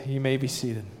You may be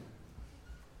seated.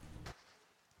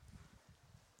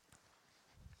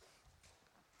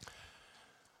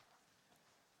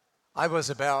 I was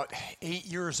about 8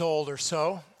 years old or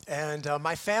so, and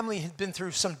my family had been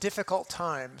through some difficult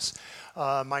times.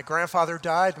 My grandfather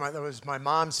died. That was my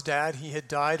mom's dad. He had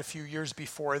died a few years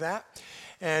before that.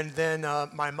 And then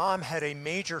my mom had a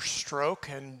major stroke,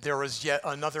 and there was yet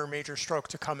another major stroke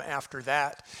to come after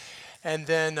that. And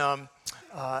then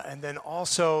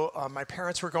also my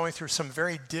parents were going through some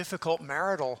very difficult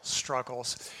marital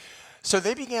struggles. So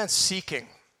they began seeking.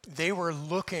 They were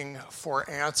looking for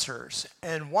answers.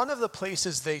 And one of the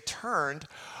places they turned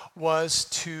was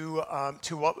to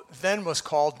what then was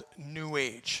called New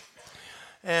Age.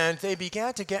 And they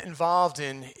began to get involved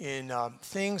in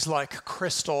things like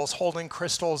crystals, holding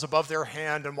crystals above their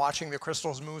hand and watching the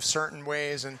crystals move certain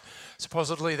ways, and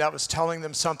supposedly that was telling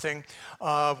them something.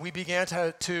 We began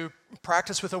to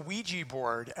practice with a Ouija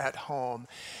board at home.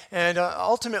 And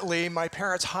ultimately, my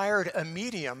parents hired a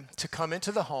medium to come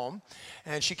into the home.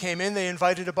 And she came in, they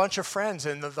invited a bunch of friends,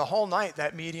 and the whole night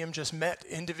that medium just met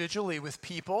individually with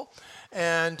people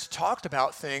and talked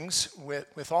about things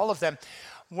with all of them.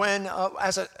 When,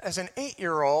 as an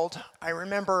 8-year-old, I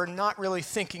remember not really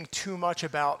thinking too much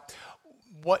about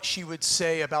what she would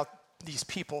say about these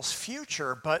people's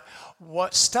future, but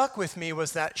what stuck with me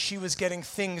was that she was getting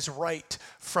things right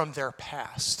from their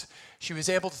past. She was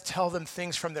able to tell them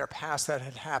things from their past that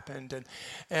had happened,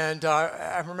 and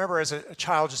I remember as a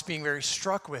child just being very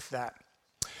struck with that.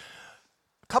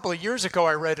 A couple of years ago,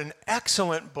 I read an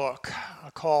excellent book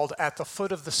called At the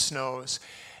Foot of the Snows.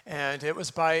 And it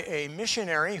was by a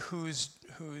missionary whose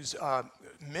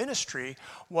ministry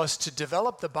was to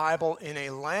develop the Bible in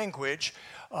a language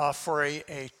for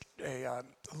a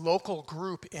local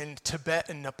group in Tibet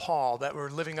and Nepal that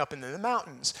were living up in the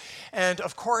mountains. And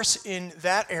of course, in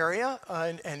that area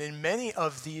and in many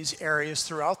of these areas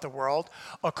throughout the world,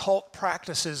 occult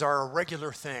practices are a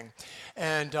regular thing.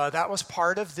 And that was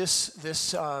part of this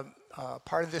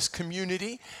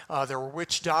community. There were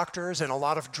witch doctors and a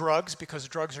lot of drugs, because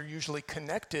drugs are usually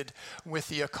connected with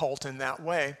the occult in that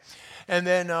way. And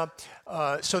then,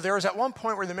 so there was at one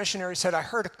point where the missionary said, I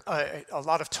heard a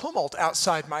lot of tumult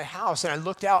outside my house, and I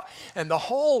looked out, and the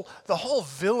whole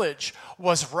village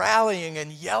was rallying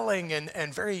and yelling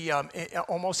and very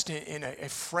almost in a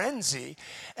frenzy,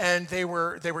 and they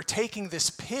were taking this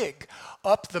pig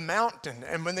up the mountain.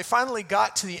 And when they finally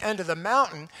got to the end of the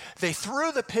mountain, they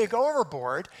threw the pig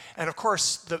overboard, and of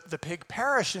course the pig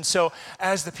perished. And so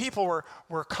as the people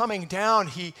were coming down,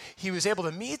 he was able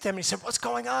to meet them. He said, "What's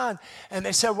going on?" And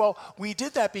they said, "Well, we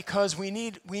did that because we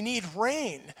need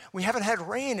rain. We haven't had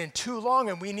rain in too long,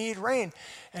 and we need rain."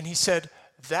 And he said,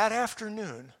 that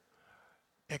afternoon,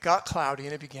 it got cloudy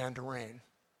and it began to rain.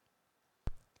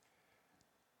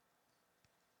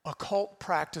 Occult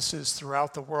practices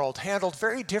throughout the world, handled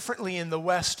very differently in the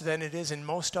West than it is in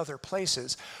most other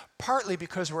places, partly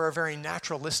because we're a very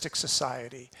naturalistic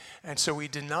society, and so we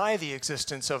deny the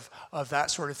existence of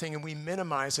that sort of thing, and we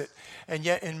minimize it, and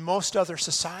yet in most other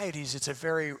societies it's a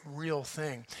very real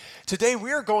thing. Today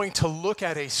we are going to look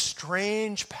at a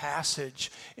strange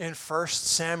passage in 1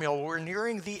 Samuel. We're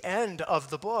nearing the end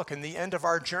of the book and the end of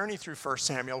our journey through 1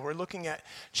 Samuel. We're looking at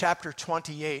chapter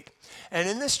 28, and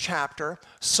in this chapter,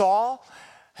 Saul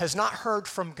has not heard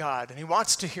from God, and he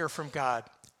wants to hear from God.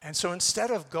 And so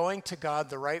instead of going to God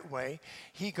the right way,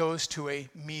 he goes to a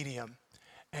medium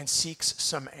and seeks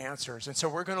some answers. And so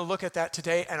we're going to look at that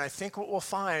today, and I think what we'll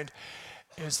find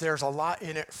is there's a lot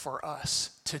in it for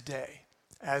us today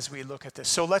as we look at this.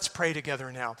 So let's pray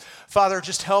together now. Father,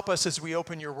 just help us as we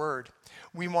open your word.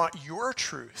 We want your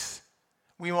truth.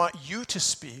 We want you to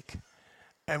speak,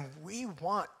 and we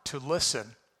want to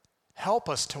listen. Help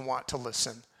us to want to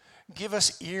listen. Give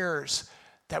us ears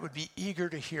that would be eager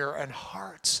to hear and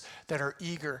hearts that are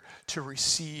eager to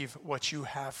receive what you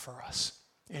have for us.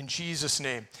 In Jesus'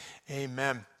 name,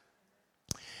 amen.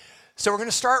 So we're going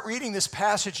to start reading this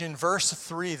passage in verse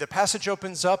 3. The passage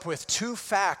opens up with two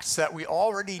facts that we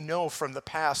already know from the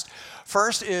past.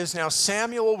 First is, now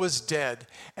Samuel was dead,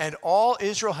 and all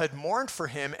Israel had mourned for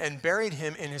him and buried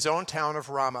him in his own town of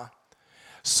Ramah.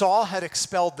 Saul had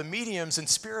expelled the mediums and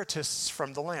spiritists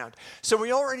from the land. So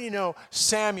we already know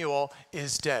Samuel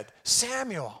is dead.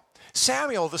 Samuel,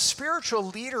 the spiritual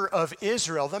leader of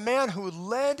Israel, the man who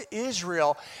led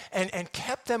Israel and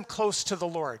kept them close to the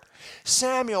Lord.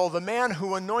 Samuel, the man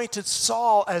who anointed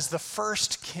Saul as the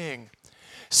first king.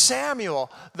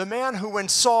 Samuel, the man who, when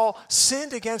Saul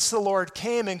sinned against the Lord,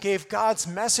 came and gave God's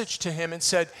message to him and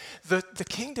said, the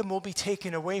kingdom will be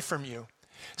taken away from you.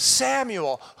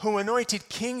 Samuel, who anointed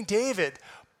King David,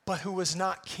 but who was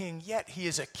not king yet. He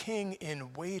is a king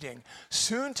in waiting,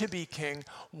 soon to be king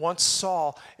once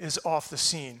Saul is off the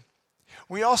scene.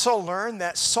 We also learn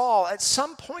that Saul, at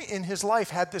some point in his life,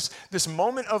 had this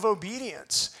moment of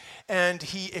obedience, and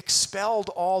he expelled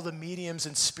all the mediums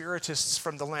and spiritists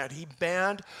from the land. He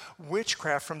banned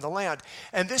witchcraft from the land.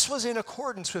 And this was in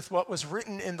accordance with what was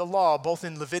written in the law, both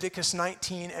in Leviticus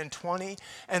 19 and 20,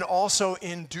 and also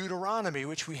in Deuteronomy,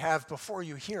 which we have before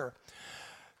you here.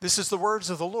 This is the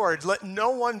words of the Lord. Let no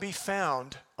one be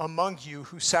found among you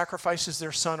who sacrifices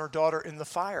their son or daughter in the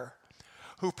fire,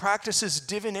 who practices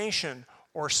divination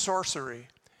or sorcery,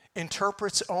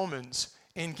 interprets omens,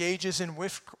 engages in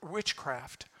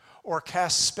witchcraft, or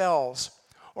casts spells,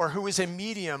 or who is a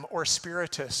medium or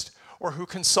spiritist, or who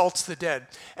consults the dead.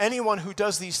 Anyone who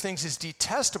does these things is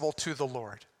detestable to the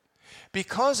Lord.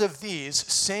 Because of these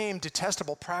same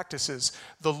detestable practices,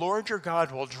 the Lord your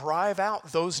God will drive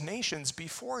out those nations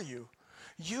before you.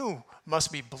 You must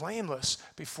be blameless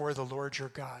before the Lord your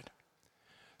God.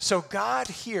 So God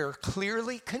here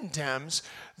clearly condemns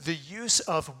the use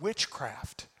of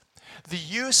witchcraft, the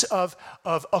use of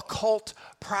occult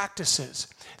practices.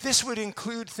 This would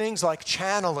include things like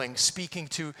channeling, speaking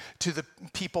to the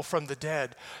people from the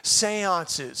dead,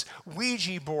 seances,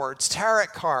 Ouija boards, tarot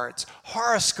cards,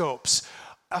 horoscopes,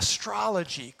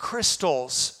 astrology,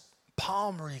 crystals,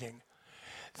 palm reading.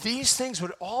 These things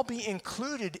would all be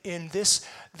included in this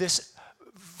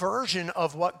version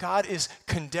of what God is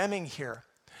condemning here.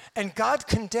 And God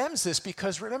condemns this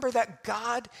because remember that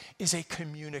God is a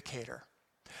communicator.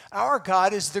 Our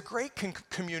God is the great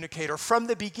communicator. From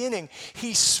the beginning,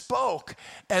 he spoke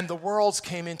and the worlds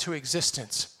came into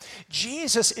existence.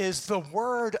 Jesus is the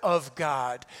Word of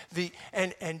God.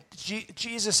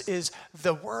 Jesus is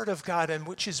the Word of God, and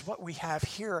which is what we have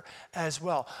here as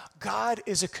well. God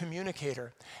is a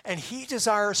communicator, and he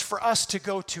desires for us to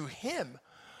go to him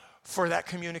for that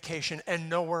communication and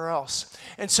nowhere else.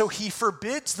 And so he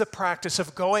forbids the practice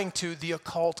of going to the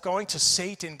occult, going to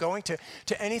Satan, going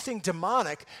to anything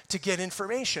demonic to get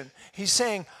information. He's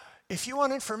saying, if you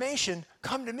want information,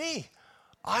 come to me.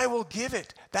 I will give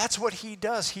it. That's what he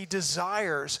does. He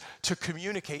desires to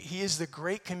communicate. He is the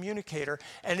great communicator.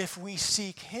 And if we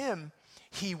seek him,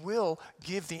 he will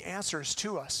give the answers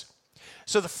to us.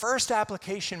 So the first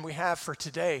application we have for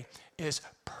today is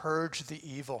purge the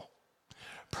evil.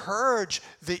 Purge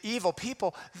the evil.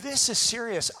 People, this is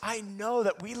serious. I know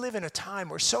that we live in a time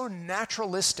we're so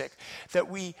naturalistic that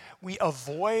we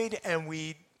avoid and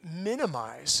we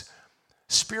minimize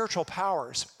spiritual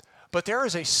powers. But there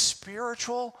is a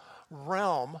spiritual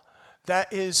realm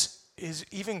that is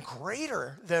even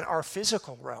greater than our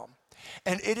physical realm.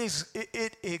 And it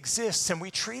exists, and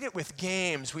we treat it with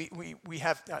games. We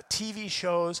have TV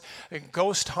shows, and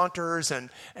ghost hunters, and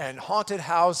haunted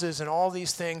houses, and all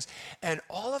these things. And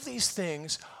all of these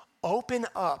things open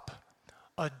up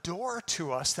a door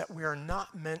to us that we are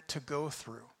not meant to go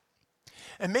through.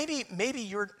 And maybe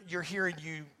you're here and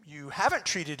you haven't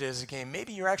treated it as a game.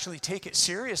 Maybe you actually take it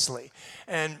seriously,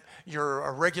 and you're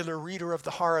a regular reader of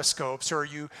the horoscopes, or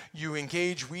you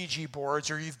engage Ouija boards,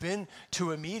 or you've been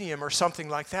to a medium or something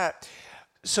like that.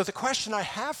 So the question I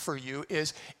have for you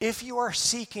is, if you are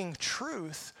seeking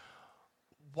truth,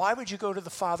 why would you go to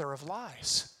the father of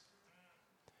lies?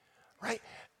 Right?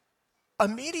 A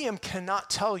medium cannot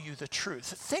tell you the truth.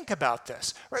 Think about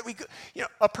this, right?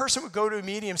 A person would go to a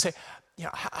medium and say,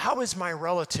 how is my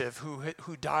relative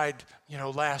who died,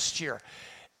 last year?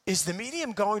 Is the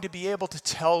medium going to be able to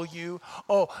tell you,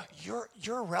 oh,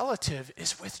 your relative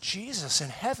is with Jesus in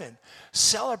heaven,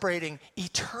 celebrating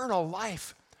eternal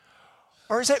life?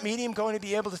 Or is that medium going to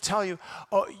be able to tell you,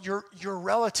 oh, your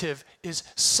relative is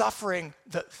suffering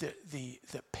the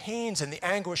pains and the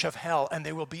anguish of hell, and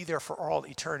they will be there for all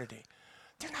eternity?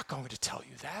 They're not going to tell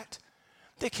you that.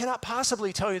 They cannot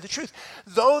possibly tell you the truth.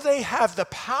 Though they have the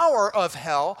power of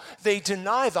hell, they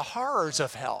deny the horrors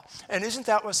of hell. And isn't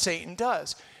that what Satan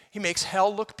does? He makes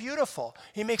hell look beautiful.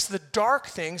 He makes the dark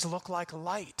things look like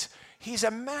light. He's a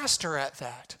master at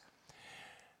that.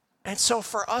 And so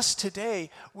for us today,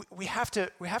 we have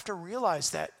to realize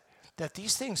that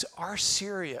these things are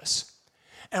serious.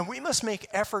 And we must make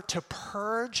effort to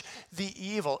purge the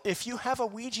evil. If you have a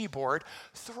Ouija board,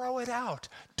 throw it out.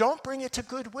 Don't bring it to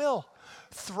Goodwill.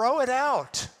 Throw it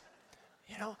out.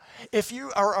 If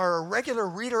you are a regular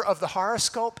reader of the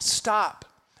horoscope, stop.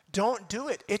 Don't do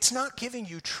it. It's not giving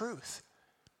you truth.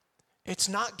 It's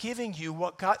not giving you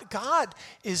what God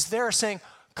is there saying,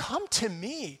 come to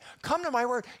me. Come to my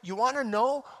word. You want to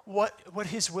know what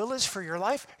his will is for your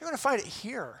life? You're going to find it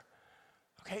here.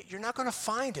 Okay? You're not going to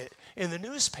find it in the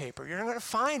newspaper. You're not going to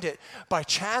find it by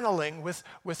channeling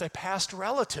with a past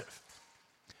relative.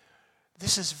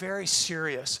 This is very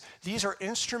serious. These are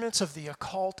instruments of the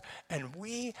occult, and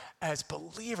we as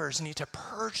believers need to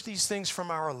purge these things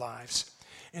from our lives.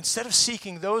 Instead of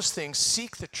seeking those things,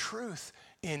 seek the truth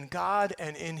in God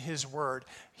and in his word.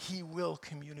 He will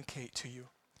communicate to you.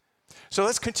 So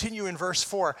let's continue in verse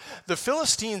 4. The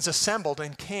Philistines assembled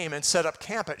and came and set up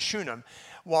camp at Shunem,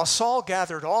 while Saul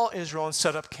gathered all Israel and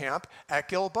set up camp at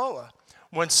Gilboa.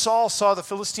 When Saul saw the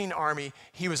Philistine army,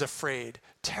 he was afraid.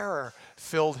 Terror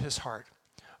filled his heart.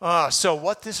 So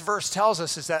what this verse tells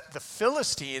us is that the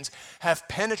Philistines have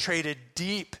penetrated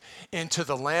deep into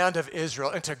the land of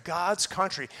Israel, into God's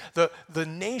country, the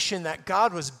nation that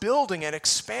God was building and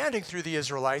expanding through the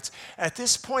Israelites. At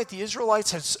this point, the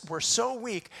Israelites were so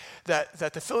weak that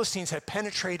the Philistines had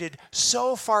penetrated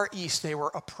so far east, they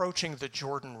were approaching the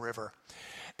Jordan River.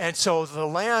 And so the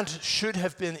land should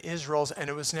have been Israel's, and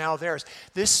it was now theirs.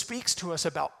 This speaks to us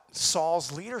about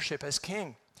Saul's leadership as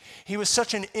king. He was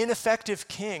such an ineffective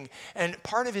king, and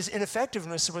part of his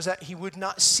ineffectiveness was that he would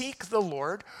not seek the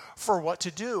Lord for what to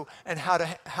do and how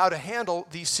to handle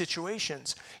these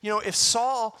situations. You know, if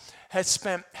Saul had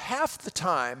spent half the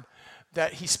time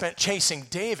that he spent chasing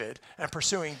David and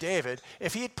pursuing David,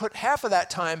 if he had put half of that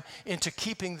time into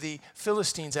keeping the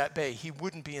Philistines at bay, he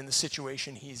wouldn't be in the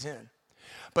situation he's in.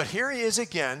 But here he is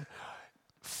again,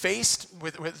 faced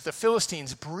with the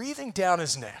Philistines breathing down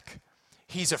his neck.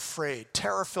 He's afraid.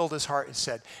 Terror filled his heart, it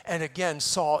said. And again,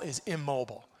 Saul is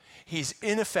immobile. He's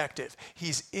ineffective.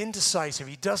 He's indecisive.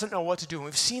 He doesn't know what to do. And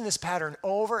we've seen this pattern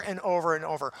over and over and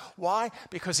over. Why?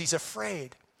 Because he's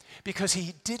afraid. Because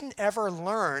he didn't ever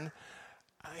learn,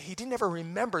 he didn't ever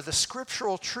remember the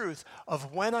scriptural truth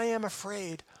of when I am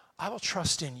afraid, I will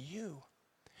trust in you.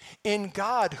 In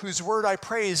God, whose word I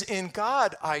praise, in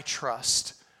God I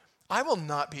trust. I will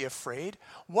not be afraid.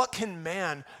 What can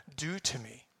man do to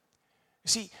me? You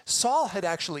see, Saul had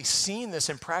actually seen this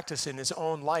in practice in his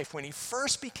own life when he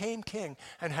first became king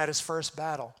and had his first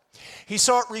battle. He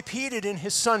saw it repeated in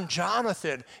his son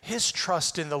Jonathan, his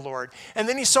trust in the Lord. And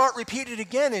then he saw it repeated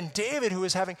again in David, who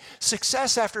was having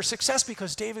success after success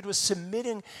because David was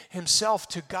submitting himself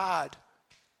to God.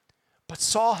 But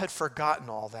Saul had forgotten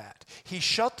all that. He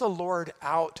shut the Lord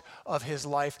out of his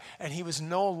life, and he was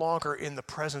no longer in the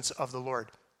presence of the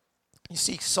Lord. You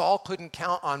see, Saul couldn't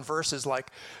count on verses like,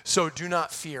 "So do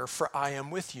not fear, for I am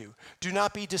with you. Do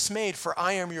not be dismayed, for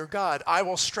I am your God. I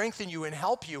will strengthen you and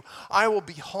help you. I will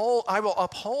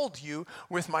uphold you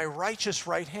with my righteous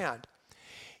right hand."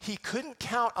 He couldn't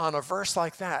count on a verse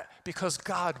like that because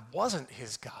God wasn't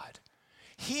his God.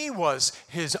 He was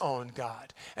his own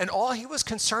God. And all he was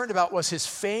concerned about was his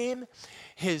fame,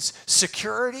 his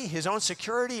security, his own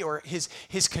security, or his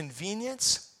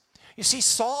convenience. You see,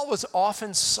 Saul was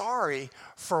often sorry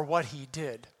for what he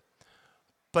did,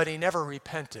 but he never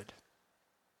repented.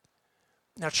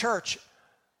 Now, church,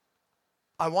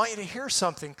 I want you to hear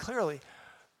something clearly.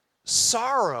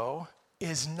 Sorrow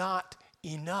is not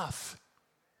enough.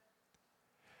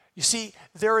 You see,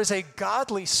 there is a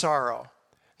godly sorrow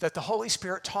that the Holy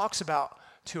Spirit talks about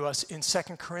to us in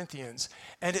 2 Corinthians,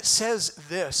 and it says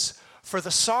this: "For the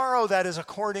sorrow that is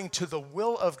according to the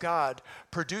will of God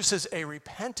produces a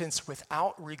repentance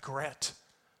without regret."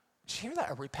 Did you hear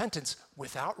that? A repentance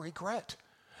without regret,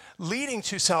 leading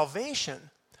to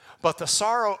salvation. But the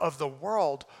sorrow of the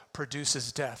world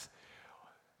produces death.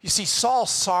 You see, Saul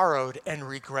sorrowed and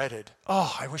regretted.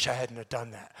 "Oh, I wish I hadn't have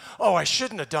done that. Oh, I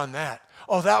shouldn't have done that.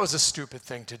 Oh, that was a stupid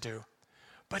thing to do."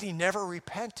 But he never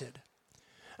repented.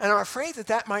 And I'm afraid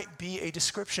that might be a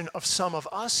description of some of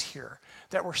us here,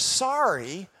 that we're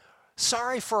sorry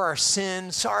for our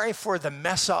sin, sorry for the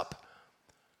mess up,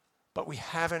 but we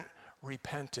haven't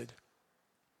repented.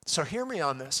 So hear me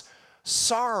on this.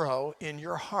 Sorrow in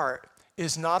your heart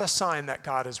is not a sign that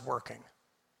God is working.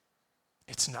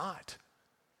 It's not.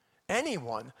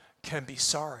 Anyone can be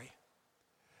sorry.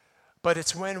 But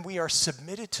it's when we are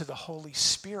submitted to the Holy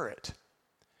Spirit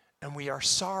and we are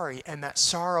sorry, and that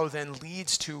sorrow then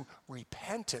leads to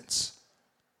repentance.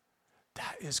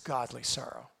 That is godly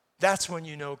sorrow. That's when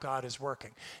you know God is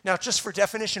working. Now, just for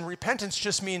definition, repentance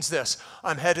just means this: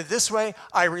 I'm headed this way,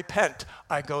 I repent,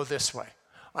 I go this way.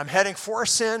 I'm heading for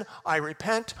sin, I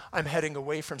repent, I'm heading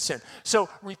away from sin. So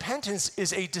repentance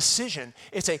is a decision.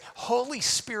 It's a Holy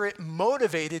Spirit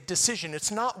motivated decision.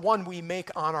 It's not one we make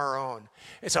on our own.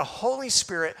 It's a Holy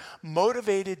Spirit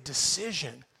motivated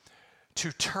decision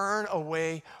to turn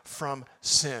away from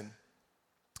sin.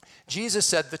 Jesus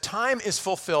said, "The time is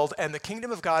fulfilled and the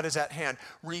kingdom of God is at hand.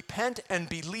 Repent and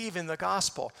believe in the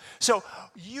gospel." So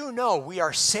you know we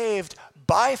are saved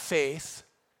by faith.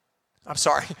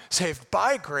 Saved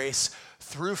by grace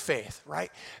through faith,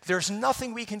 right? There's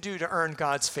nothing we can do to earn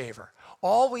God's favor.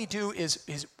 All we do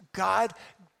is God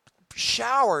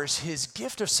showers his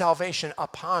gift of salvation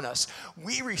upon us.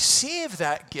 We receive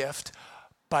that gift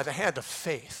by the hand of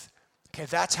faith. Okay,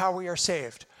 that's how we are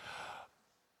saved.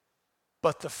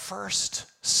 But the first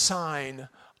sign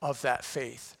of that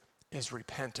faith is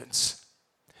repentance.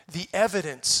 The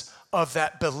evidence of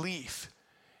that belief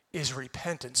is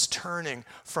repentance, turning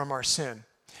from our sin.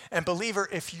 And believer,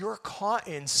 if you're caught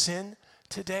in sin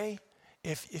today,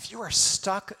 if you are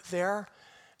stuck there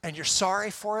and you're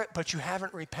sorry for it, but you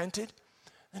haven't repented,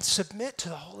 then submit to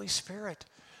the Holy Spirit.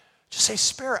 Just say,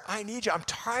 Spirit, I need you. I'm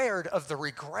tired of the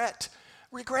regret.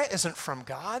 Regret isn't from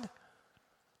God.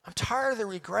 I'm tired of the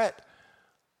regret.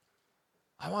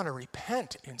 I want to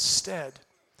repent instead.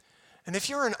 And if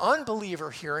you're an unbeliever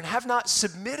here and have not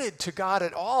submitted to God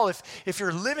at all, if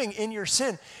you're living in your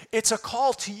sin, it's a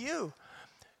call to you.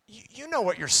 You know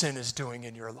what your sin is doing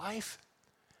in your life.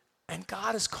 And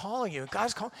God is calling you. God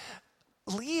is calling.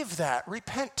 Leave that.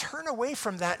 Repent. Turn away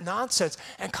from that nonsense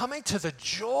and come into the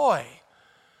joy.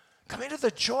 Come into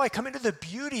the joy. Come into the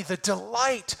beauty, the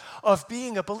delight of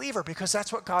being a believer, because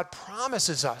that's what God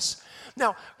promises us.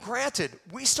 Now, granted,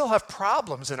 we still have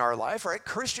problems in our life, right?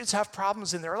 Christians have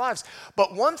problems in their lives.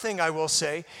 But one thing I will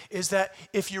say is that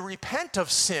if you repent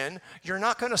of sin, you're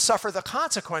not going to suffer the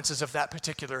consequences of that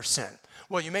particular sin.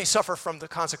 Well, you may suffer from the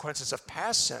consequences of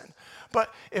past sin.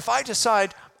 But if I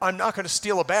decide I'm not going to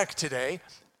steal a bank today,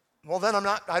 well, then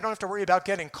I don't have to worry about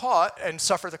getting caught and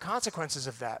suffer the consequences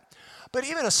of that. But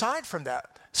even aside from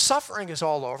that, suffering is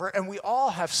all over, and we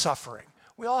all have suffering.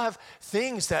 We all have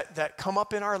things that come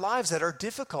up in our lives that are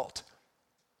difficult.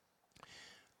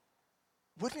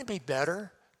 Wouldn't it be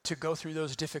better to go through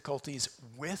those difficulties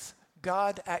with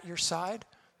God at your side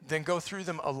than go through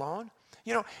them alone?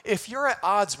 You know, if you're at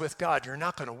odds with God, you're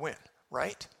not going to win,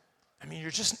 right? I mean,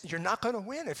 you're not going to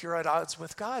win if you're at odds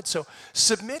with God. So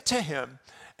submit to him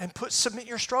and submit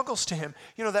your struggles to him.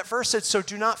 You know, that verse said, so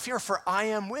do not fear, for I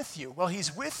am with you. Well,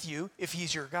 he's with you if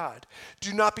he's your God.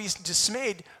 Do not be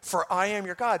dismayed, for I am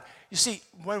your God. You see,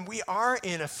 when we are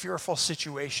in a fearful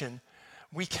situation,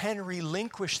 we can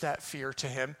relinquish that fear to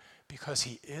him because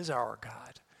he is our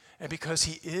God and because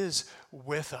he is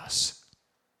with us.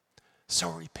 So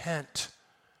repent.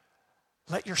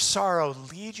 Let your sorrow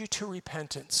lead you to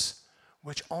repentance,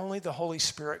 which only the Holy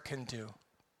Spirit can do.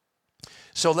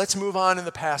 So let's move on in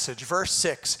the passage. Verse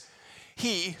 6,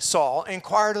 he, Saul,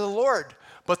 inquired of the Lord,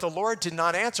 but the Lord did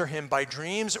not answer him by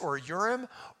dreams or Urim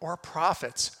or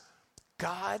prophets.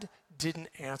 God didn't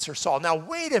answer Saul. Now,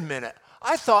 wait a minute.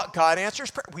 I thought God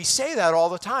answers prayer. We say that all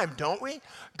the time, don't we?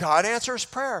 God answers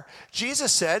prayer.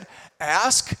 Jesus said,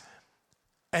 ask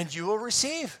and you will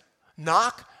receive.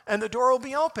 Knock and the door will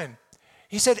be open.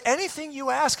 He said, anything you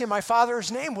ask in my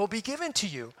Father's name will be given to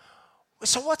you.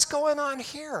 So what's going on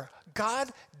here? God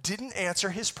didn't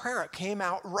answer his prayer. It came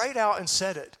out right out and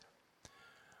said it.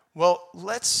 Well,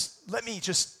 let me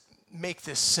just make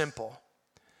this simple.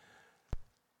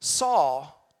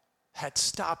 Saul had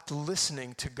stopped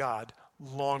listening to God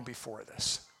long before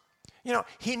this. You know,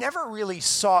 he never really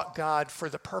sought God for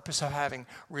the purpose of having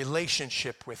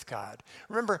relationship with God.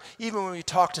 Remember, even when we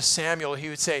talked to Samuel, he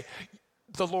would say,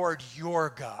 the Lord your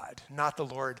God, not the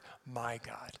Lord my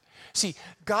God. See,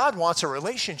 God wants a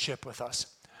relationship with us.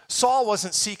 Saul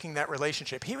wasn't seeking that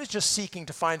relationship. He was just seeking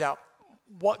to find out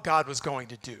what God was going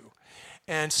to do.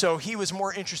 And so he was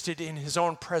more interested in his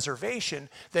own preservation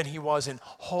than he was in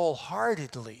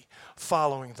wholeheartedly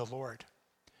following the Lord.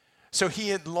 So he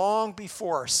had long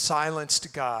before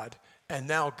silenced God, and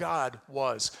now God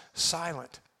was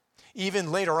silent.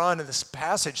 Even later on in this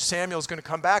passage, Samuel's going to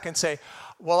come back and say,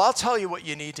 well, I'll tell you what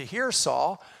you need to hear,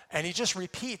 Saul. And he just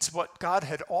repeats what God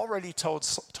had already told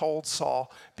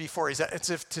Saul before. It's as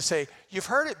if to say, you've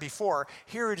heard it before.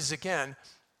 Here it is again.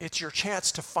 It's your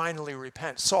chance to finally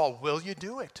repent. Saul, will you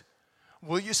do it?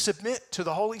 Will you submit to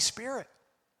the Holy Spirit?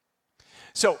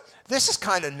 So this is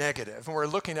kind of negative, and we're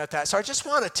looking at that. So I just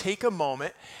want to take a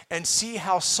moment and see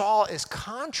how Saul is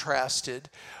contrasted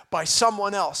by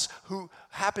someone else who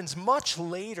happens much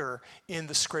later in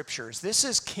the scriptures. This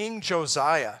is King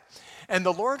Josiah. And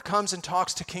the Lord comes and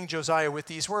talks to King Josiah with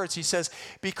these words. He says,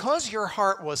 because your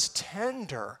heart was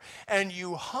tender and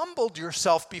you humbled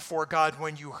yourself before God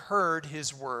when you heard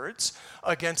his words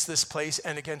against this place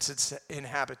and against its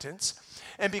inhabitants,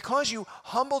 and because you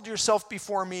humbled yourself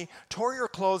before me, tore your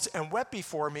clothes, and wept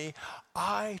before me,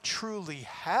 I truly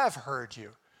have heard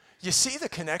you. You see the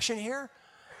connection here?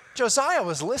 Josiah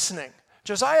was listening.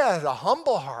 Josiah had a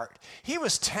humble heart. He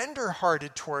was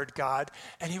tender-hearted toward God,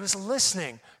 and he was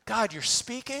listening. God, you're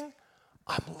speaking?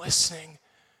 I'm listening.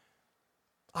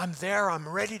 I'm there. I'm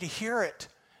ready to hear it.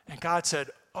 And God said,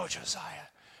 oh, Josiah,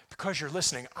 because you're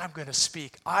listening, I'm going to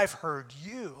speak. I've heard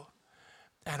you,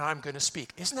 and I'm going to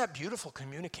speak. Isn't that beautiful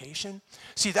communication?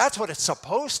 See, that's what it's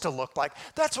supposed to look like.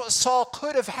 That's what Saul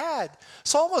could have had.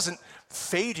 Saul wasn't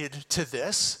fated to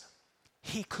this.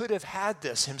 He could have had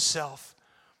this himself,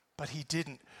 but he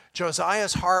didn't.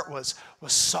 Josiah's heart was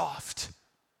soft,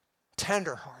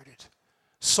 tender-hearted.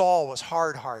 Saul was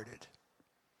hard-hearted.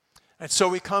 And so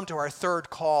we come to our third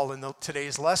call in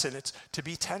today's lesson. It's to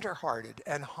be tender-hearted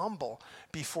and humble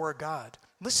before God.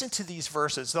 Listen to these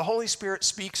verses. The Holy Spirit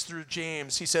speaks through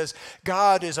James. He says,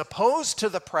 God is opposed to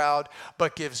the proud,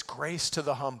 but gives grace to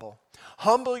the humble.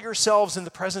 Humble yourselves in the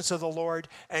presence of the Lord,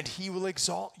 and he will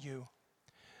exalt you.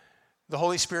 The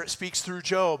Holy Spirit speaks through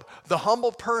Job. The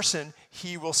humble person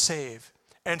he will save.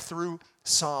 And through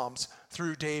Psalms,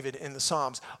 through David in the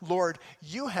Psalms. Lord,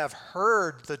 you have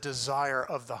heard the desire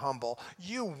of the humble.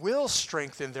 You will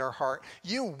strengthen their heart.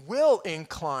 You will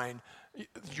incline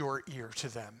your ear to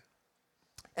them.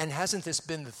 And hasn't this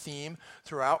been the theme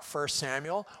throughout 1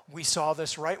 Samuel? We saw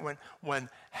this right when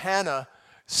Hannah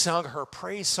sung her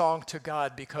praise song to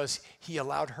God because he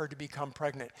allowed her to become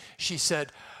pregnant. She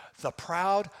said, the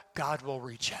proud God will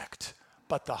reject,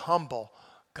 but the humble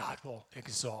God will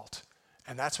exalt.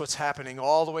 And that's what's happening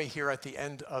all the way here at the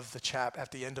end of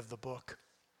at the end of the book.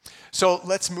 So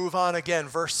let's move on again.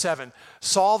 Verse 7.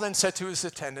 Saul then said to his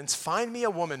attendants, find me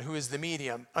a woman who is a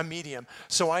medium,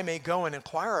 so I may go and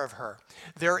inquire of her.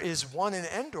 There is one in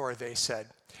Endor, they said.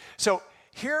 So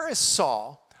here is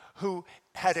Saul, who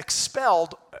had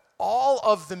expelled all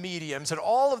of the mediums and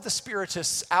all of the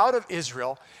spiritists out of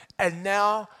Israel, and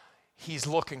now he's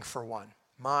looking for one.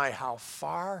 My, how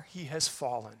far he has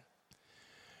fallen.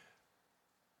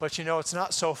 But you know, it's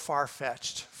not so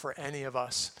far-fetched for any of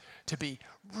us to be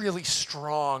really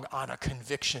strong on a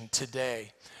conviction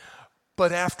today.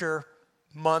 But after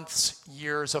months,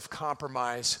 years of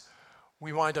compromise,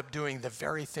 we wind up doing the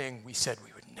very thing we said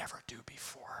we would never do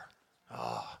before.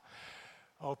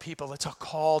 Oh, people, it's a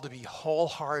call to be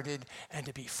wholehearted and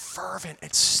to be fervent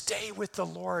and stay with the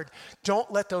Lord.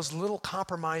 Don't let those little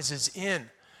compromises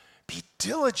in. Be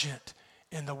diligent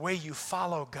in the way you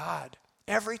follow God.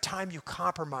 Every time you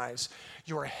compromise,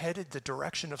 you are headed the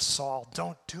direction of Saul.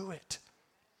 Don't do it.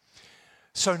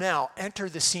 So now, enter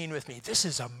the scene with me. This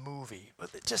is a movie.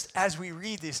 Just as we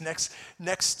read this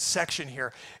next section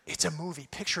here, it's a movie.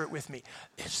 Picture it with me.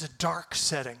 It's a dark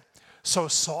setting. So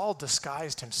Saul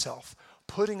disguised himself,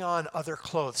 putting on other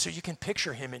clothes. So you can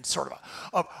picture him in sort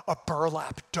of a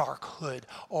burlap dark hood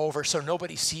over so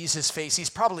nobody sees his face. He's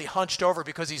probably hunched over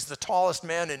because he's the tallest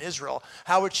man in Israel.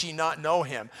 How would she not know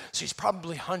him? So he's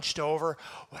probably hunched over,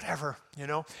 whatever, you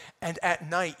know. And at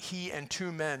night, he and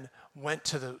two men went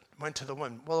to the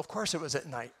woman. Well, of course it was at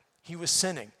night. He was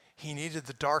sinning. He needed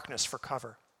the darkness for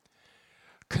cover.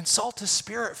 Consult a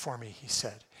spirit for me, he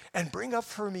said, and bring up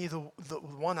for me the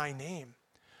one I name.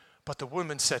 But the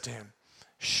woman said to him,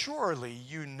 surely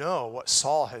you know what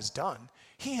Saul has done.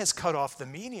 He has cut off the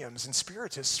mediums and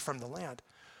spiritists from the land.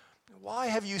 Why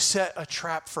have you set a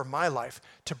trap for my life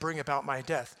to bring about my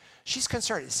death? She's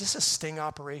concerned. Is this a sting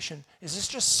operation? Is this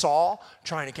just Saul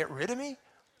trying to get rid of me?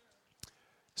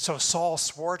 So Saul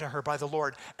swore to her by the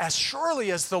Lord, as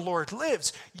surely as the Lord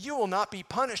lives, you will not be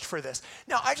punished for this.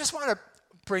 Now, I just want to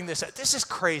bring this up. This is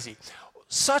crazy.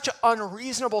 Such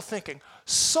unreasonable thinking.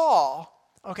 Saul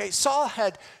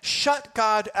had shut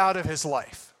God out of his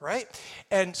life, right?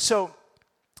 And so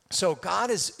God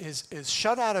is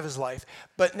shut out of his life,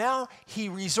 but now he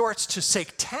resorts to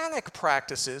satanic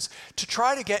practices to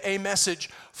try to get a message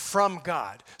from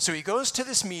God. So he goes to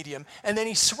this medium, and then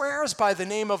he swears by the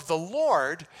name of the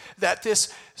Lord that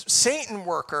this Satan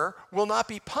worker will not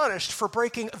be punished for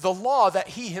breaking the law that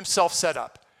he himself set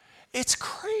up. It's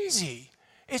crazy.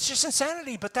 It's just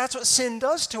insanity, but that's what sin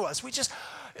does to us. We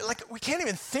can't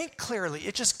even think clearly.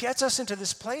 It just gets us into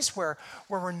this place where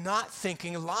we're not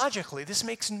thinking logically. This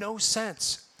makes no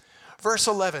sense. Verse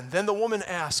 11, then the woman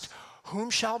asked, whom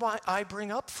shall I bring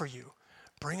up for you?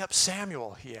 Bring up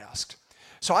Samuel, he asked.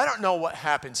 So I don't know what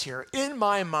happens here. In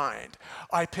my mind,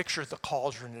 I picture the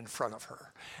cauldron in front of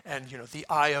her and, the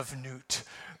eye of newt,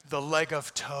 the leg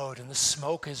of toad, and the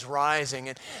smoke is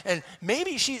rising. And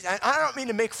maybe I don't mean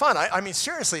to make fun. I mean,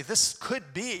 seriously, this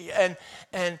could be. And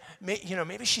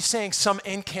maybe she's saying some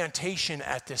incantation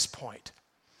at this point.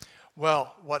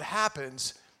 Well, what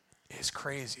happens is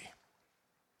crazy.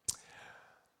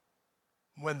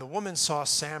 When the woman saw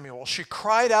Samuel, she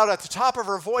cried out at the top of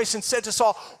her voice and said to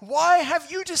Saul, why have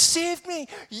you deceived me?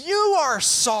 You are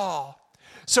Saul.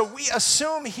 So we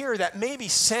assume here that maybe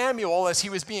Samuel, as he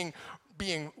was being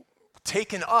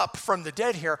taken up from the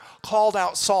dead here, called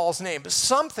out Saul's name. But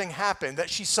something happened that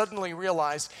she suddenly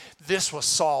realized this was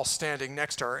Saul standing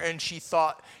next to her. And she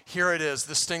thought, here it is,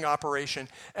 the sting operation,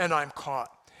 and I'm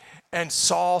caught. And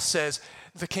Saul says,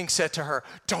 the king said to her,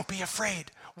 don't be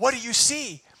afraid. What do you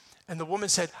see? And the woman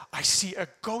said, I see a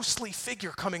ghostly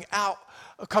figure coming up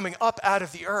out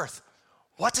of the earth.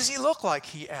 What does he look like?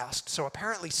 He asked. So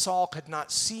apparently Saul could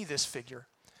not see this figure.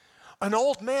 An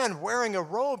old man wearing a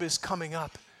robe is coming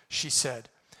up, she said.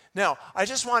 Now, I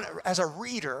just want, as a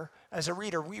reader,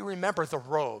 we remember the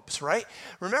robes, right?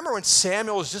 Remember when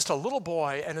Samuel was just a little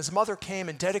boy and his mother came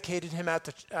and dedicated him at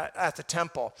the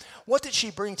temple. What did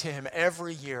she bring to him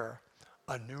every year?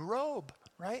 A new robe,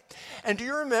 right? And do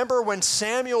you remember when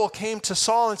Samuel came to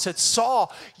Saul and said,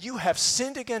 Saul, you have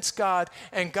sinned against God,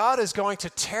 and God is going to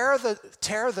tear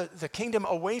the kingdom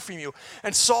away from you.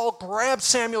 And Saul grabbed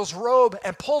Samuel's robe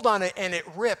and pulled on it, and it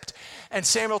ripped. And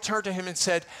Samuel turned to him and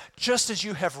said, just as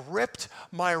you have ripped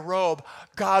my robe,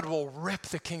 God will rip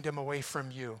the kingdom away from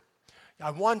you.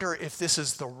 I wonder if this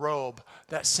is the robe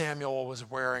that Samuel was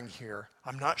wearing here.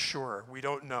 I'm not sure. We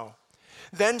don't know.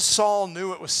 Then Saul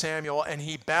knew it was Samuel, and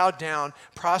he bowed down,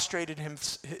 prostrated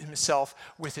himself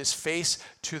with his face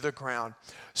to the ground.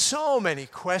 So many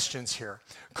questions here.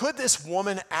 Could this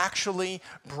woman actually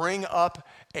bring up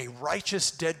a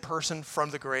righteous dead person from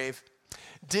the grave?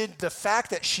 Did the fact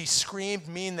that she screamed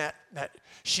mean that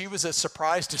she was as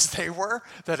surprised as they were,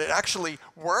 that it actually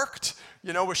worked?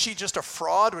 Was she just a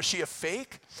fraud? Was she a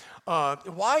fake?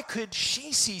 Why could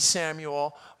she see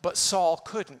Samuel, but Saul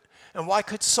couldn't? And why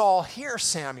could Saul hear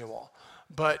Samuel,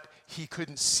 but he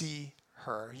couldn't see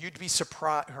her? You'd be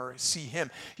surprised, or see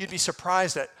him. You'd be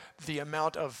surprised at the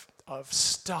amount of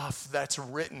stuff that's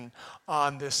written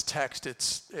on this text.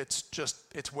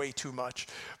 It's way too much.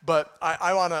 But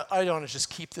I want to just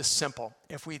keep this simple.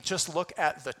 If we just look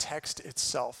at the text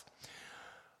itself,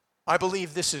 I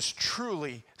believe this is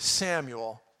truly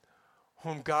Samuel,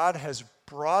 whom God has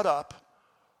brought up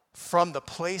from the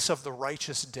place of the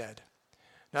righteous dead.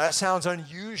 Now that sounds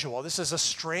unusual. This is a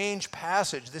strange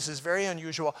passage. This is very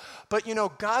unusual. But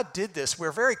God did this.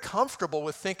 We're very comfortable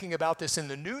with thinking about this in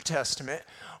the New Testament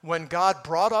when God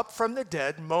brought up from the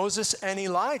dead Moses and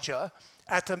Elijah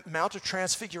at the Mount of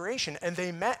Transfiguration, and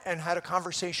they met and had a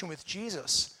conversation with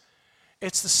Jesus.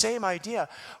 It's the same idea.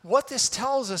 What this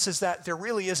tells us is that there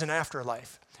really is an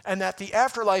afterlife, and that the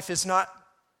afterlife is not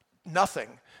nothing.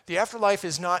 The afterlife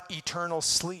is not eternal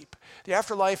sleep. The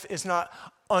afterlife is not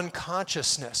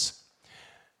unconsciousness.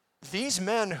 These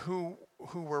men who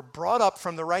were brought up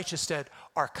from the righteous dead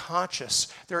are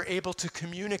conscious. They're able to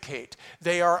communicate.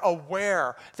 They are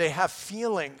aware. They have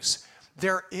feelings.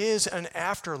 There is an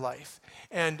afterlife.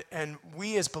 And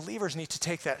we as believers need to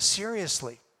take that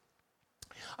seriously.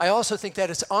 I also think that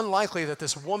it's unlikely that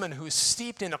this woman who's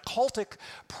steeped in occultic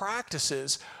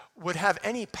practices would have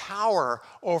any power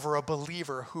over a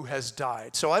believer who has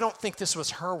died. So I don't think this was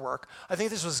her work. I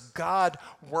think this was God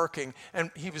working,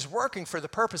 and he was working for the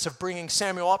purpose of bringing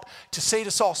Samuel up to say to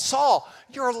Saul, Saul,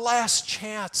 your last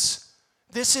chance.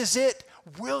 This is it.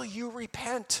 Will you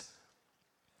repent?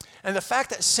 And the fact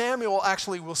that Samuel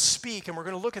actually will speak, and we're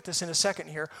going to look at this in a second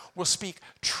here, will speak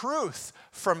truth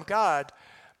from God,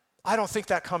 I don't think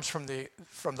that comes from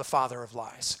the father of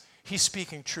lies. He's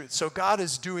speaking truth. So God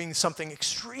is doing something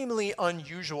extremely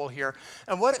unusual here.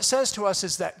 And what it says to us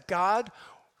is that God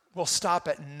will stop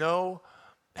at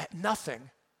nothing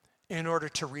in order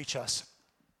to reach us.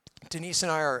 Denise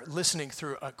and I are listening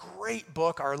through a great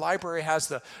book. Our library has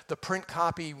the print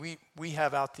copy. We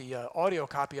have out the audio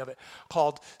copy of it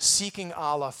called Seeking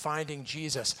Allah, Finding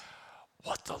Jesus.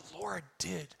 What the Lord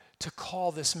did to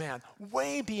call this man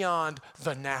way beyond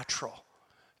the natural,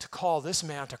 to call this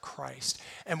man to Christ.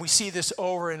 And we see this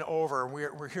over and over.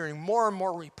 We're hearing more and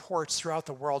more reports throughout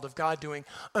the world of God doing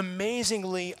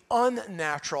amazingly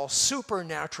unnatural,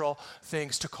 supernatural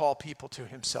things to call people to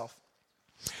himself.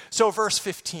 So verse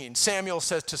 15, Samuel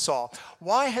says to Saul,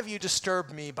 why have you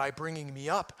disturbed me by bringing me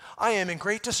up? I am in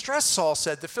great distress, Saul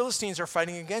said. The Philistines are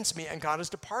fighting against me, and God has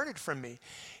departed from me.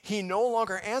 He no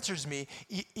longer answers me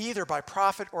either by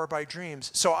prophet or by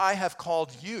dreams. So I have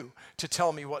called you to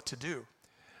tell me what to do.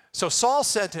 So Saul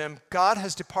said to him, God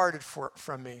has departed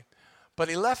from me. But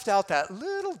he left out that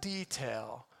little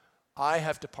detail, I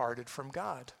have departed from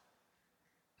God.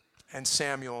 And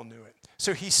Samuel knew it.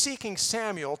 So he's seeking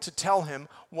Samuel to tell him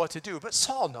what to do. But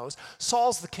Saul knows.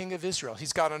 Saul's the king of Israel.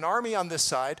 He's got an army on this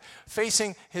side,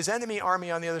 facing his enemy army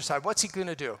on the other side. What's he going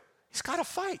to do? He's got to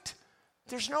fight.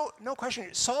 There's no question.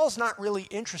 Saul's not really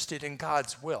interested in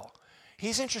God's will.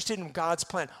 He's interested in God's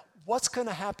plan. What's going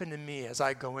to happen to me as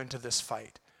I go into this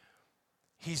fight?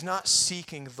 He's not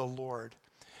seeking the Lord.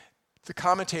 The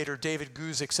commentator David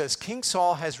Guzik says, King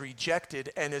Saul has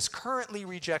rejected and is currently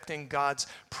rejecting God's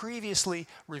previously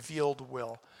revealed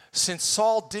will. Since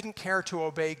Saul didn't care to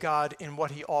obey God in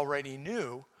what he already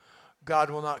knew, God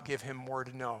will not give him more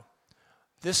to know.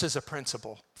 This is a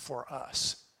principle for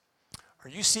us. Are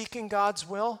you seeking God's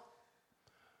will?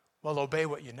 Well, obey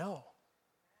what you know.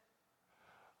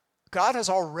 God has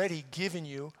already given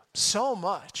you so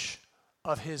much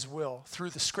of his will through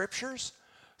the scriptures,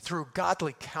 through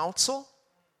godly counsel.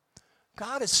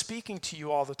 God is speaking to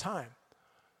you all the time.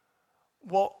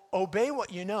 Well, obey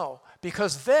what you know,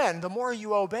 because then the more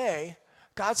you obey,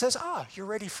 God says, you're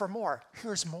ready for more.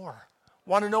 Here's more.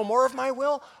 Want to know more of my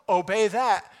will? Obey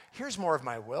that. Here's more of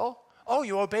my will. Oh,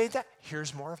 you obeyed that?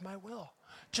 Here's more of my will.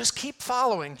 Just keep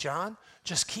following, John.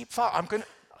 Just keep following. I'm going to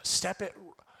step it.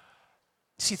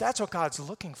 See, that's what God's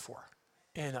looking for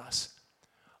in us.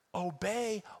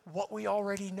 Obey what we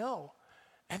already know.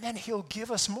 And then he'll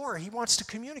give us more. He wants to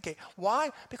communicate. Why?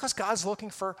 Because God's looking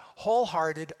for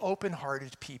wholehearted,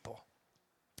 open-hearted people.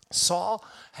 Saul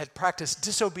had practiced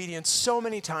disobedience so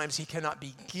many times he cannot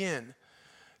begin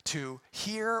to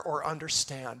hear or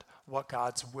understand what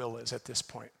God's will is at this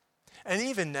point. And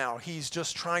even now, he's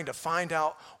just trying to find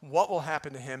out what will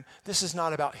happen to him. This is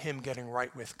not about him getting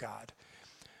right with God.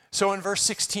 So in verse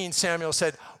 16, Samuel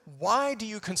said, "Why do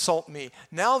you consult me,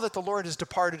 now that the Lord has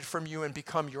departed from you and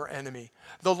become your enemy?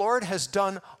 The Lord has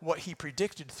done what he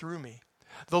predicted through me.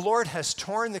 The Lord has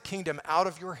torn the kingdom out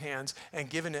of your hands and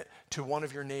given it to one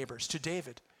of your neighbors, to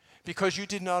David. Because you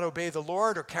did not obey the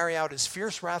Lord or carry out his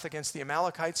fierce wrath against the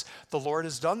Amalekites, the Lord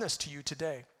has done this to you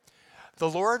today. The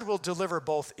Lord will deliver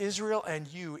both Israel and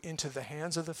you into the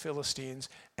hands of the Philistines,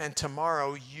 and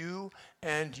tomorrow you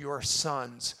and your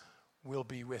sons will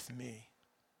be with me.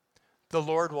 The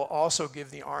Lord will also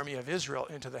give the army of Israel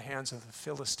into the hands of the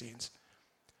Philistines."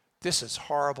 This is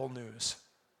horrible news.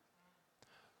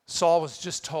 Saul was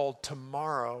just told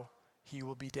tomorrow he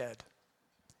will be dead,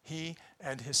 he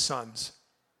and his sons.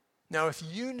 Now, if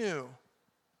you knew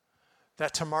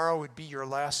that tomorrow would be your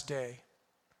last day,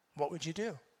 what would you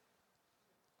do?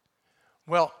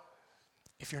 Well,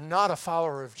 if you're not a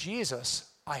follower of Jesus,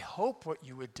 I hope what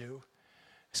you would do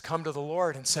is come to the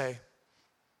Lord and say,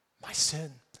 "My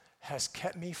sin has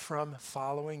kept me from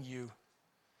following you.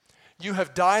 You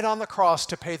have died on the cross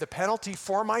to pay the penalty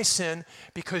for my sin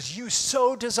because you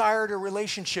so desired a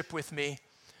relationship with me.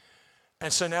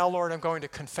 And so now, Lord, I'm going to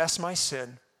confess my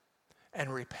sin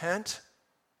and repent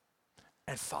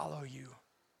and follow you."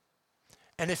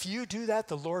 And if you do that,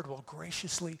 the Lord will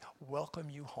graciously welcome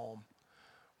you home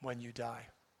when you die.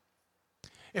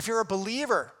 If you're a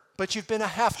believer, but you've been a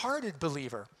half-hearted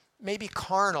believer, maybe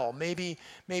carnal, maybe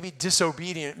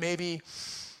disobedient, maybe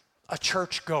a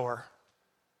churchgoer,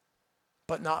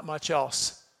 but not much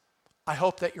else, I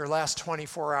hope that your last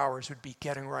 24 hours would be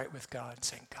getting right with God and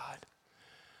saying, "God,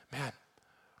 man,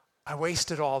 I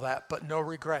wasted all that, but no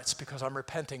regrets because I'm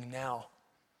repenting now.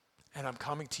 And I'm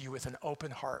coming to you with an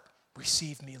open heart.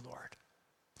 Receive me, Lord."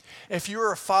 If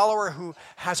you're a follower who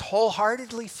has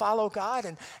wholeheartedly followed God,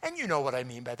 and you know what I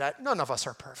mean by that, none of us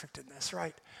are perfect in this,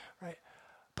 right?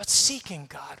 But seeking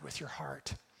God with your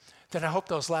heart, then I hope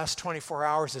those last 24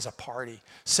 hours is a party,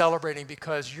 celebrating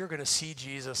because you're going to see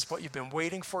Jesus, what you've been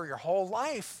waiting for your whole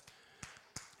life.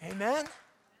 Amen?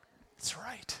 That's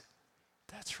right.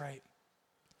 That's right.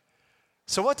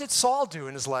 So what did Saul do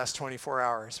in his last 24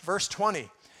 hours? Verse 20.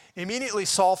 Immediately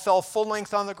Saul fell full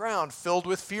length on the ground, filled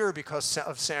with fear because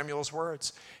of Samuel's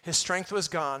words. His strength was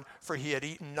gone, for he had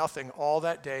eaten nothing all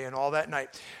that day and all that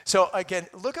night. So again,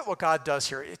 look at what God does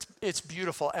here. It's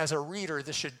beautiful. As a reader,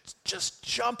 this should just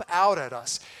jump out at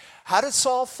us. How did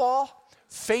Saul fall?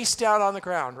 Face down on the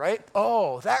ground, right?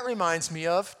 Oh, that reminds me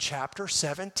of chapter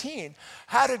 17.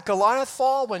 How did Goliath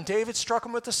fall when David struck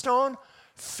him with the stone?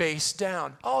 Face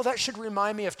down. Oh, that should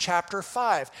remind me of chapter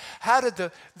 5. How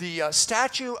did the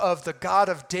statue of the god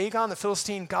of Dagon, the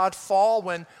Philistine god, fall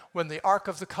when the Ark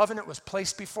of the Covenant was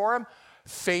placed before him?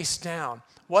 Face down.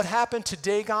 What happened to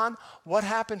Dagon? What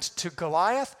happened to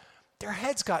Goliath? Their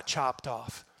heads got chopped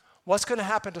off. What's going to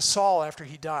happen to Saul after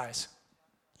he dies?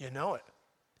 You know it.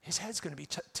 His head's going to be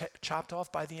chopped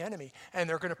off by the enemy, and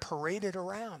they're going to parade it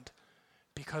around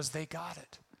because they got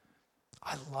it.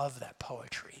 I love that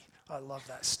poetry. I love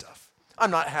that stuff.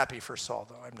 I'm not happy for Saul,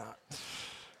 though. I'm not.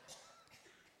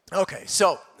 Okay,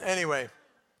 so anyway,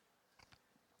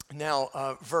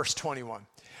 now verse 21.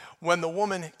 When the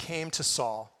woman came to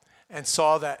Saul and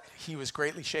saw that he was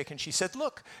greatly shaken, she said,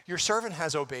 "Look, your servant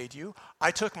has obeyed you.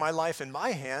 I took my life in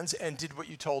my hands and did what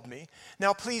you told me.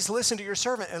 Now please listen to your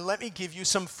servant and let me give you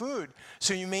some food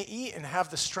so you may eat and have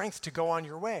the strength to go on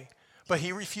your way. But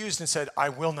he refused and said, I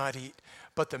will not eat.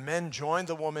 But the men joined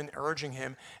the woman, urging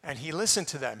him, and he listened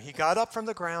to them. He got up from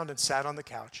the ground and sat on the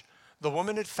couch. The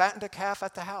woman had fattened a calf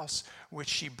at the house, which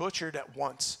she butchered at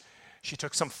once. She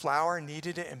took some flour,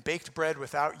 kneaded it, and baked bread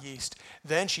without yeast.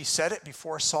 Then she set it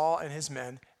before Saul and his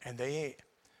men, and they ate.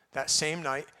 That same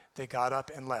night, they got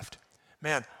up and left.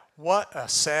 Man, what a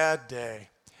sad day.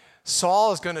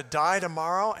 Saul is going to die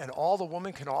tomorrow, and all the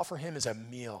woman can offer him is a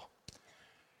meal.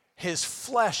 His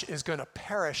flesh is going to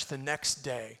perish the next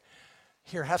day.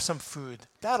 Here, have some food.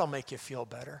 That'll make you feel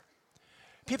better.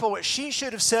 People, what she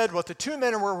should have said, what the two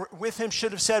men who were with him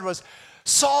should have said was,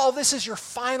 Saul, this is your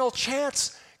final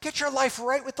chance. Get your life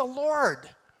right with the Lord.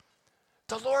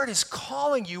 The Lord is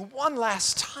calling you one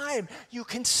last time. You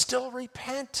can still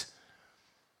repent.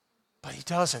 But he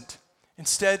doesn't.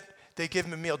 Instead, they give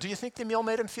him a meal. Do you think the meal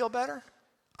made him feel better?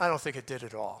 I don't think it did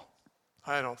at all.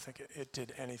 I don't think it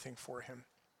did anything for him.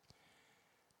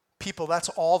 People, that's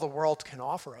all the world can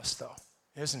offer us, though,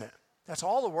 isn't it? That's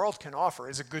all the world can offer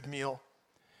is a good meal.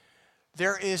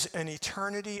 There is an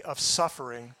eternity of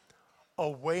suffering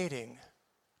awaiting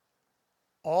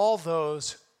all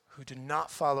those who do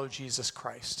not follow Jesus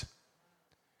Christ.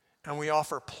 And we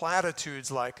offer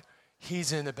platitudes like,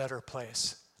 he's in a better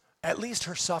place. At least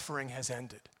her suffering has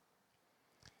ended.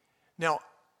 Now,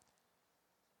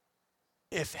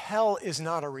 if hell is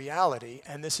not a reality,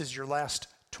 and this is your last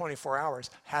 24 hours,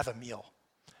 have a meal.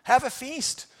 Have a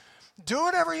feast. Do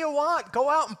whatever you want. Go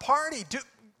out and party.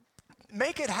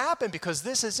 Make it happen because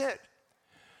this is it.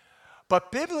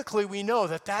 But biblically, we know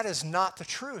that that is not the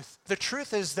truth. The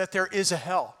truth is that there is a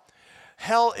hell.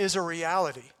 Hell is a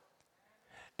reality.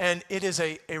 And it is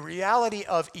a reality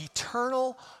of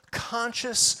eternal,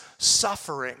 conscious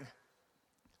suffering.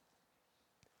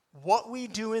 What we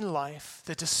do in life,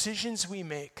 the decisions we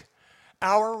make,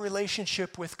 our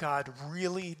relationship with God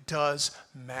really does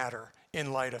matter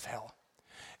in light of hell.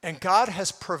 And God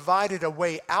has provided a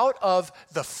way out of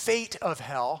the fate of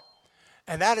hell,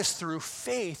 and that is through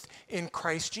faith in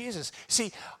Christ Jesus.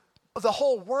 See, the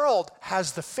whole world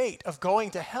has the fate of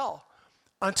going to hell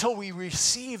until we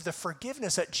receive the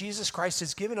forgiveness that Jesus Christ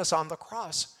has given us on the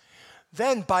cross.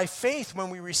 Then by faith, when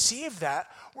we receive that,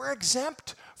 we're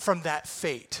exempt from that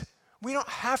fate. We don't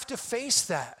have to face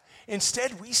that.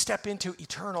 Instead, we step into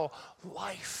eternal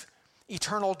life,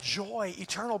 eternal joy,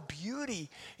 eternal beauty,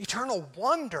 eternal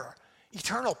wonder,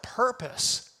 eternal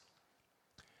purpose.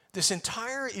 This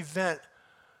entire event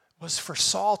was for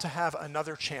Saul to have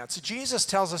another chance. Jesus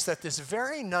tells us that this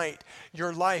very night,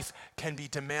 your life can be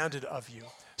demanded of you.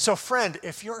 So friend,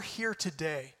 if you're here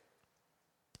today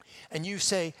and you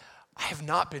say, I have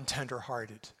not been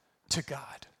tenderhearted to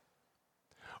God,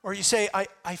 or you say,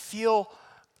 I feel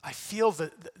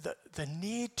the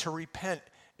need to repent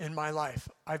in my life.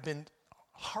 I've been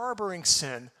harboring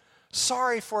sin,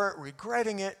 sorry for it,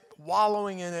 regretting it,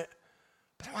 wallowing in it,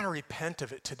 but I want to repent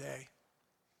of it today.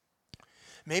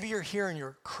 Maybe you're here and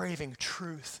you're craving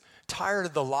truth, tired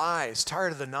of the lies,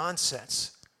 tired of the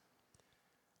nonsense.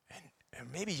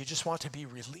 And maybe you just want to be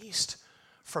released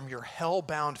from your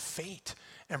hell-bound fate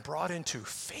and brought into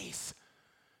faith.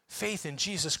 Faith in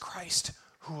Jesus Christ,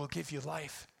 who will give you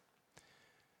life.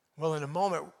 Well, in a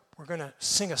moment, we're going to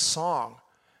sing a song.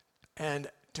 And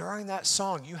during that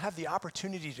song, you have the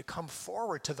opportunity to come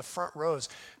forward to the front rows.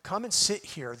 Come and sit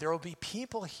here. There will be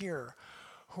people here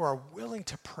who are willing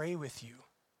to pray with you,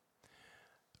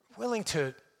 willing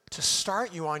to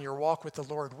start you on your walk with the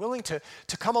Lord, willing to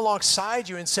come alongside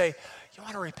you and say, you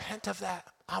want to repent of that?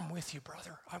 I'm with you,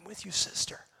 brother. I'm with you,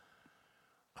 sister.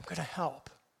 I'm going to help.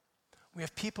 We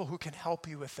have people who can help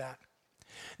you with that.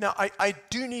 Now, I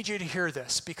do need you to hear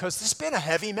this because this has been a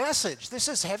heavy message. This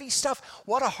is heavy stuff.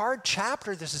 What a hard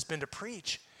chapter this has been to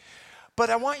preach. But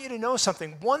I want you to know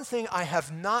something. One thing I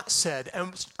have not said,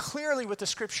 and clearly what the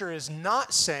scripture is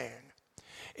not saying,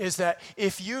 is that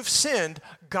if you've sinned,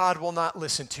 God will not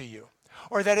listen to you.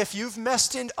 Or that if you've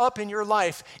messed up in your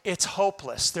life, it's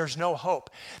hopeless. There's no hope.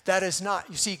 That is not.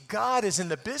 You see, God is in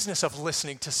the business of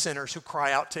listening to sinners who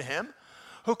cry out to him,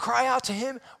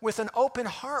 with an open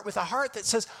heart, with a heart that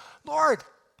says, Lord,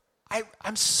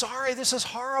 I'm sorry, this is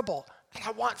horrible, and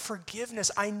I want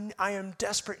forgiveness. I am in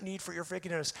desperate need for your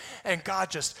forgiveness. And God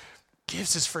just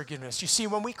gives his forgiveness. You see,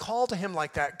 when we call to him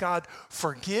like that, God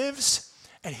forgives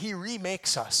and he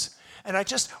remakes us. And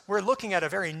we're looking at a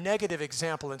very negative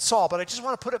example in Saul, but I just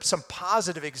want to put up some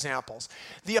positive examples.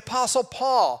 The Apostle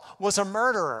Paul was a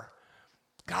murderer.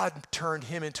 God turned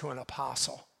him into an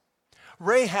apostle.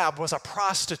 Rahab was a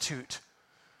prostitute.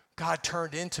 God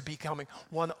turned into becoming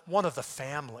one of the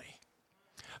family.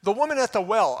 The woman at the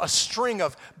well, a string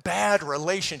of bad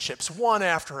relationships, one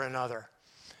after another.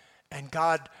 And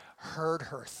God, heard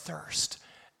her thirst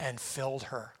and filled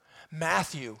her.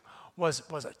 Matthew was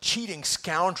a cheating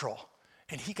scoundrel,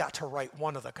 and he got to write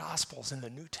one of the Gospels in the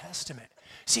New Testament.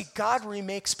 See, God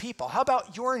remakes people. How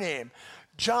about your name?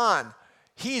 John,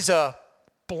 he's a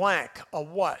blank, a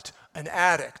what? An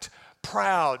addict,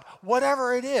 proud,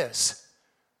 whatever it is.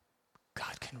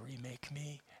 God can remake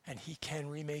me, and he can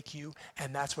remake you,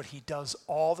 and that's what he does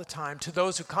all the time to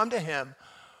those who come to him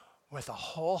with a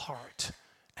whole heart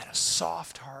and a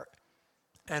soft heart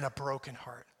and a broken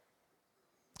heart.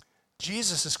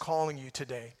 Jesus is calling you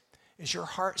today. Is your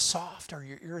heart soft? Are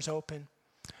your ears open?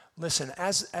 Listen,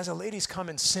 as the ladies come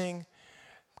and sing,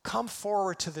 come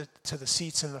forward to the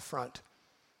seats in the front.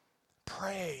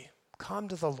 Pray. Come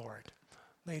to the Lord.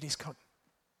 Ladies, come.